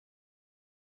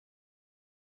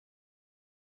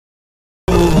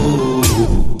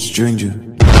stranger.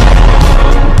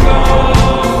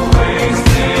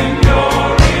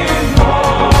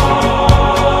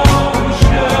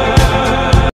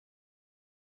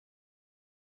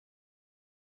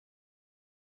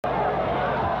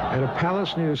 At a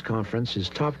palace news conference,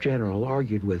 his top general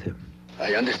argued with him.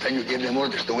 I understand you gave them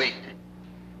orders to wait.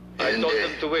 I told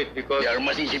them to wait because... There are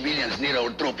massing civilians near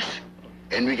our troops,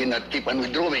 and we cannot keep on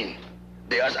withdrawing.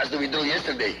 They asked us to withdraw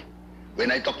yesterday. When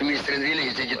I talked to Mr. Enrile,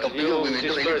 he said you talked to you, we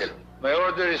withdraw a little. My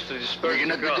order is to disperse We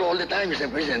cannot the crowd. withdraw all the time,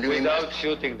 Mr. President. Without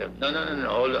shooting them. No,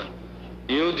 hold on.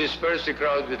 You disperse the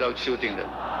crowd without shooting them.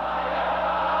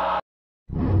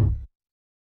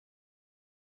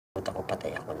 Ako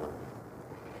patay ako nun.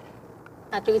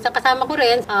 At yung isang kasama ko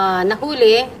rin,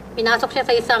 nahuli, pinasok siya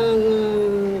sa isang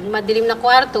madilim na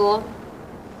kwarto,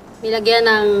 nilagyan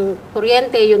ng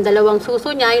kuryente yung dalawang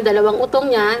suso niya, yung dalawang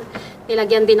utong niya,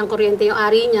 nilagyan din ng kuryente yung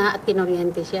ari niya at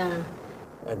kinuryente siya.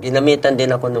 Ginamitan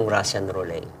din ako ng Russian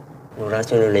roulette. Yung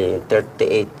Russian roulette, yung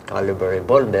 38 caliber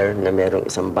revolver na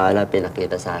merong isang bala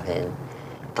pinakita sa akin.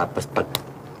 Tapos pag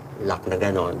lock na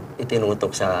ganon,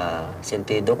 itinutok sa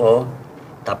sentido ko,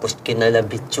 tapos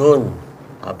kinalabit yun.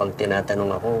 Habang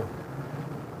tinatanong ako,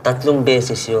 3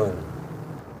 beses yun.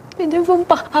 Pwede pong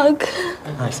pahag.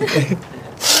 Sige.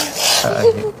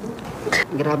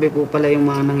 Grabe po pala yung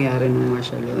mga nangyari ng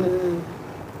martial law.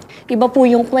 Iba po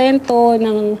yung kwento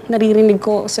ng naririnig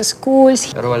ko sa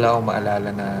schools. Pero wala akong maalala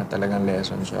na talagang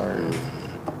lessons or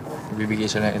bibigay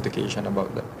sila ng education about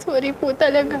that. Sorry po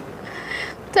talaga.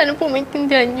 Sana po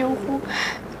maintindihan niyo ko.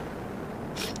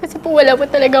 Kasi po wala po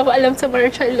talaga ako alam sa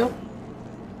martial law.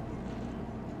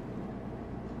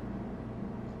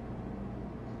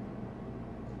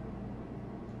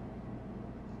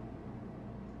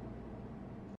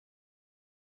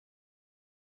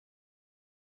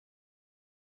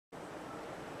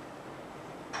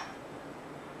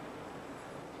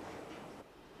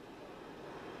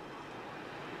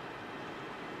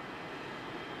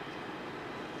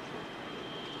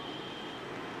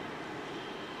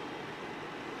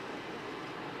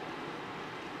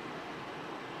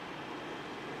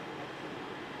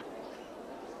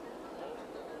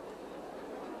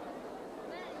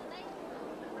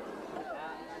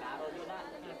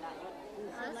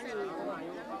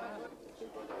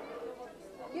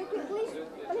 Please,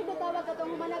 paligatawag ka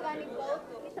itong managanig boat.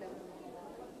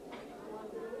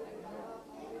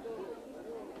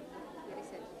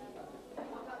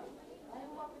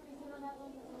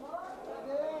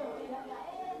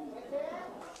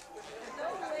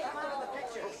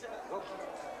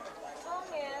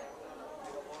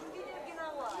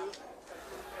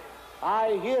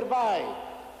 I hereby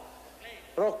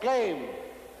proclaim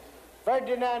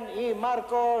Ferdinand E.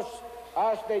 Marcos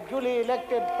as the duly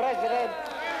elected president.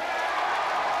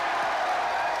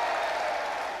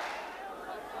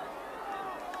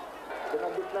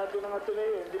 Binanggit natin ang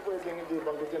Ateneo, hindi pwedeng hindi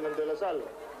banggitin ng De La Salle.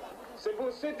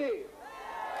 Cebu City.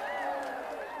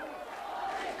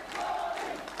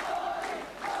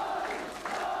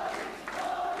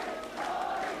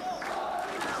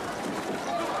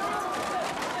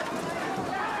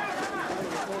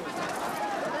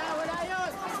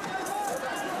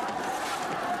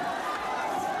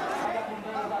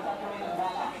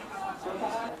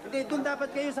 Hindi, doon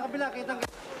dapat kayo sa kabila. Kitang...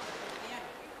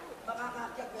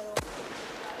 Makakakyak pero...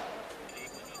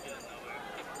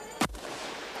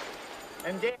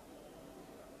 MJ?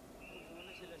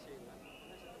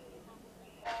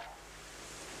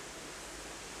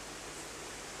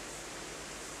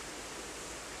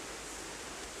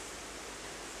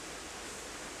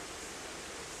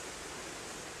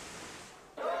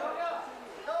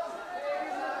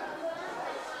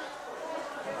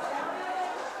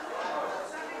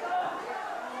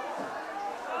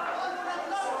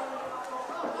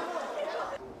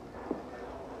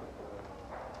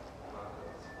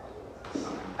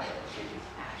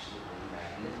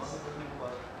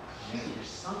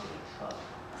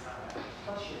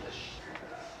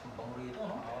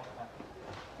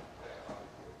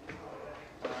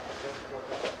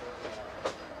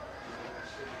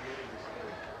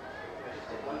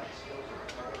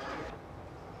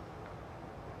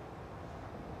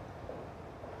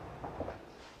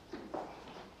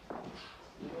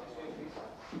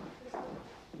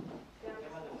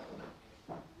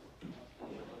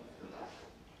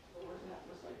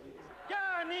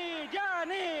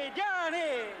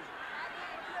 Johnny!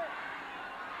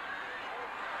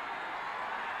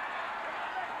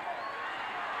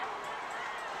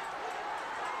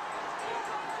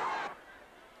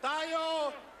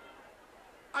 Tayo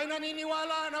ay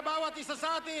naniniwala na bawat isa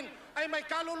sa atin ay may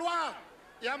kaluluwa.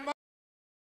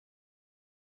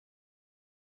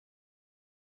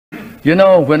 You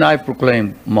know, when I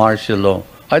proclaimed martial law,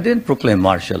 I didn't proclaim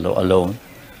martial law alone.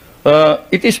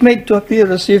 It is made to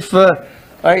appear as if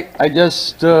I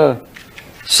just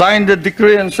signed the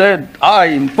decree and said, I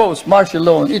impose martial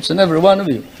law on each and every one of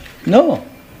you. No.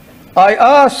 I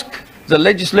asked the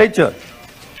legislature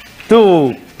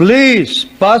to please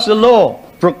pass a law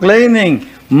proclaiming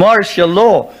martial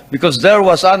law because there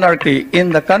was anarchy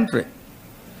in the country.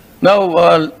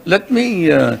 Now, let me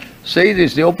say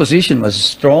this. The opposition was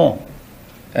strong.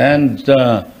 And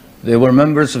they were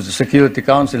members of the Security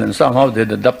Council, and somehow they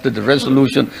adopted a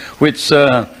resolution which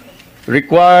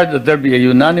required that there be a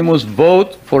unanimous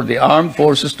vote for the armed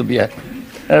forces to be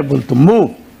able to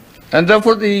move. And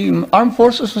therefore, the armed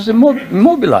forces was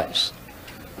immobilized.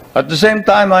 At the same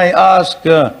time, I asked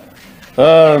the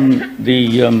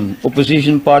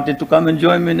opposition party to come and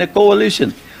join me in a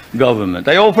coalition government.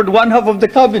 I offered one half of the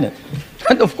cabinet.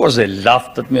 And of course, they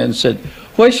laughed at me and said,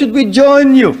 why should we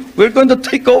join you? We're going to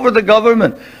take over the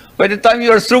government. By the time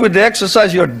you are through with the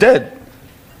exercise, you're dead,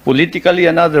 politically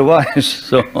and otherwise.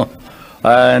 So,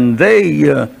 and they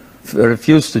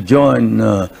refused to join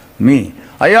me.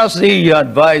 I asked the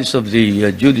advice of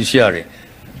the judiciary.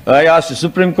 I asked the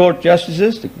Supreme Court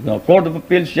justices, the Court of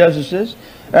Appeals justices,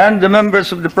 and the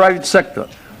members of the private sector.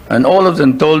 And all of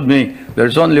them told me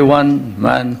there's only one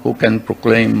man who can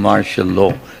proclaim martial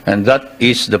law, and that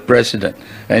is the president.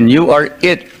 And you are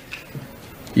it.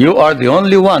 You are the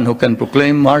only one who can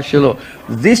proclaim martial law.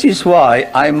 This is why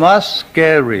I must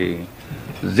carry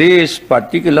this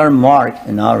particular mark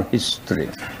in our history.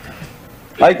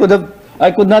 I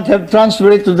could not have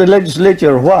transferred it to the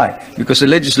legislature. Why? Because the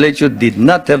legislature did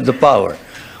not have the power.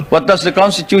 What does the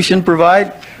Constitution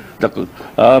provide?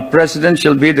 The President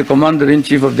shall be the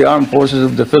Commander-in-Chief of the Armed Forces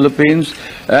of the Philippines,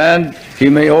 and he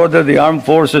may order the armed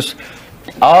forces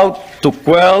out to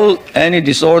quell any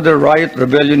disorder, riot,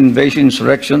 rebellion, invasion,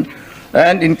 insurrection,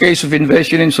 and in case of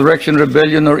invasion, insurrection,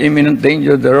 rebellion, or imminent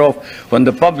danger thereof, when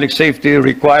the public safety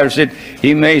requires it,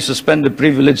 he may suspend the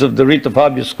privilege of the writ of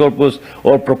habeas corpus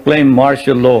or proclaim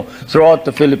martial law throughout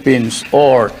the Philippines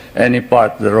or any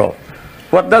part thereof.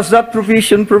 What does that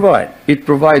provision provide? It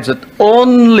provides that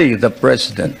only the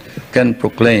President can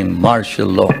proclaim martial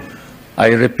law.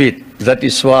 I repeat, that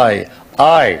is why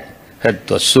I had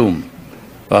to assume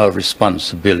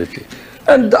responsibility.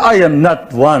 And I am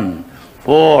not one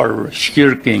for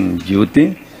shirking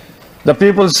duty. The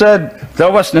people said there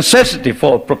was necessity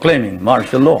for proclaiming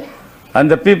martial law.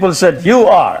 And the people said, you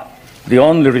are the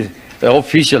only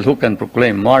official who can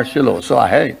proclaim martial law. So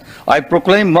I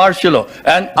proclaimed martial law.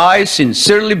 And I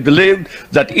sincerely believed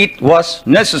that it was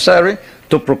necessary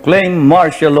to proclaim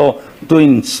martial law to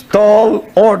install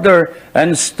order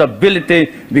and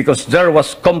stability because there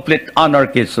was complete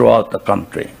anarchy throughout the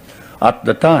country at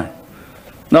the time.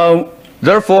 Now,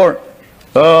 therefore,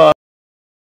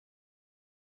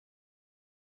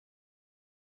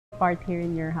 part here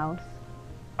in your house?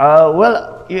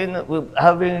 Well, you know,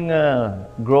 having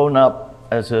grown up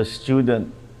as a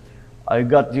student, I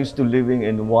got used to living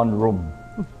in one room.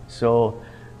 So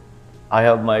I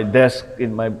have my desk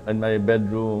in my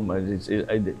bedroom.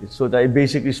 So that I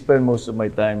basically spend most of my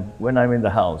time when I'm in the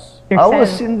house. I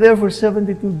was in there for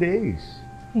 72 days.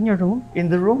 In your room? In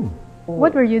the room.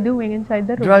 What were you doing inside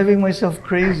the room? Driving myself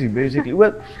crazy, basically.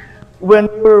 Well,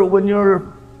 when you're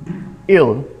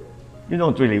ill, you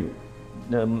don't really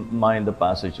mind the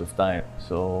passage of time.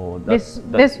 So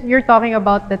you're talking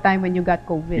about the time when you got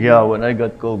COVID. Yeah, when I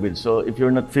got COVID. So if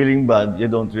you're not feeling bad, you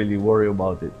don't really worry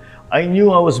about it. I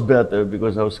knew I was better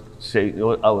because I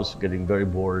was getting very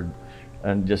bored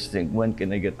and just think, when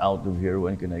can I get out of here?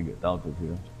 When can I get out of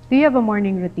here? Do you have a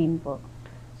morning routine po?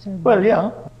 Sir, well,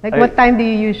 yeah. Like what time do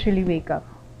you usually wake up?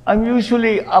 I'm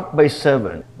usually up by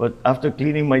 7, but after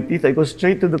cleaning my teeth, I go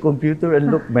straight to the computer and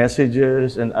look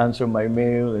messages and answer my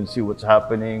mail and see what's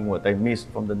happening, what I missed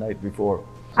from the night before.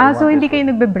 So hindi kayo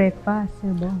nagbe-breakfast,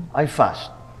 Sir Bong? I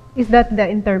fast. Is that the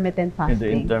intermittent fasting?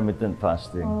 The intermittent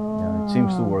fasting. Yeah, it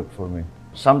seems to work for me.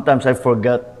 Sometimes I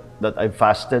forget that I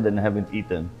fasted and haven't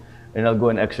eaten, and I'll go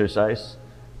and exercise.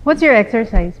 What's your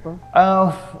exercise po?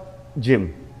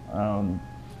 Gym.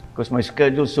 Because my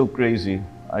schedule's so crazy,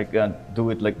 I can't do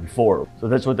it like before. So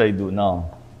that's what I do now.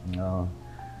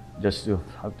 Just to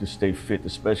have to stay fit,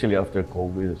 especially after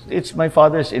COVID. It's my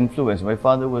father's influence. My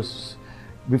father was,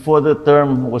 before the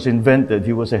term was invented,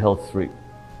 he was a health freak.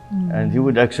 And he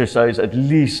would exercise at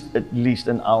least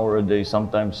an hour a day,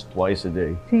 sometimes twice a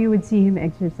day. So you would see him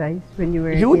exercise when you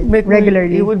were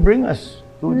regularly? He would bring us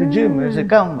to the gym. He said,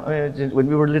 come, when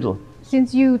we were little.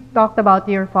 Since you talked about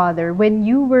your father, when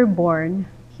you were born,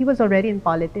 he was already in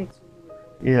politics.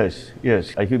 Yes.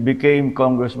 He became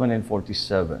congressman in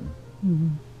 47.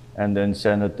 and then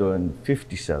senator in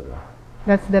 57.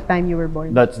 That's the time you were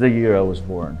born. That's the year I was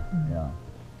born. Yeah.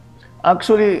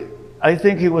 Actually, I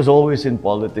think he was always in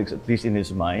politics, at least in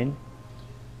his mind.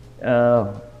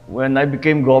 When I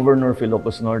became governor of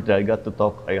Ilocos Norte, I got to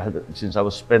talk, since I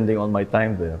was spending all my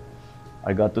time there,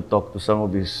 I got to talk to some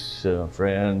of his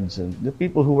friends and the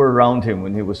people who were around him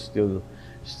when he was still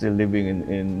living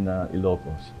in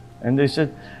Ilocos. And they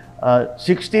said,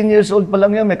 16 years old pa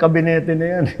lang yan, may kabinete na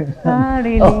yan.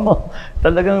 Really?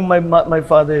 Talagang my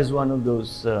father is one of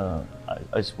those,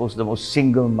 I suppose, the most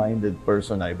single-minded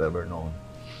person I've ever known.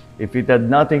 If it had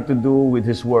nothing to do with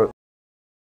his work,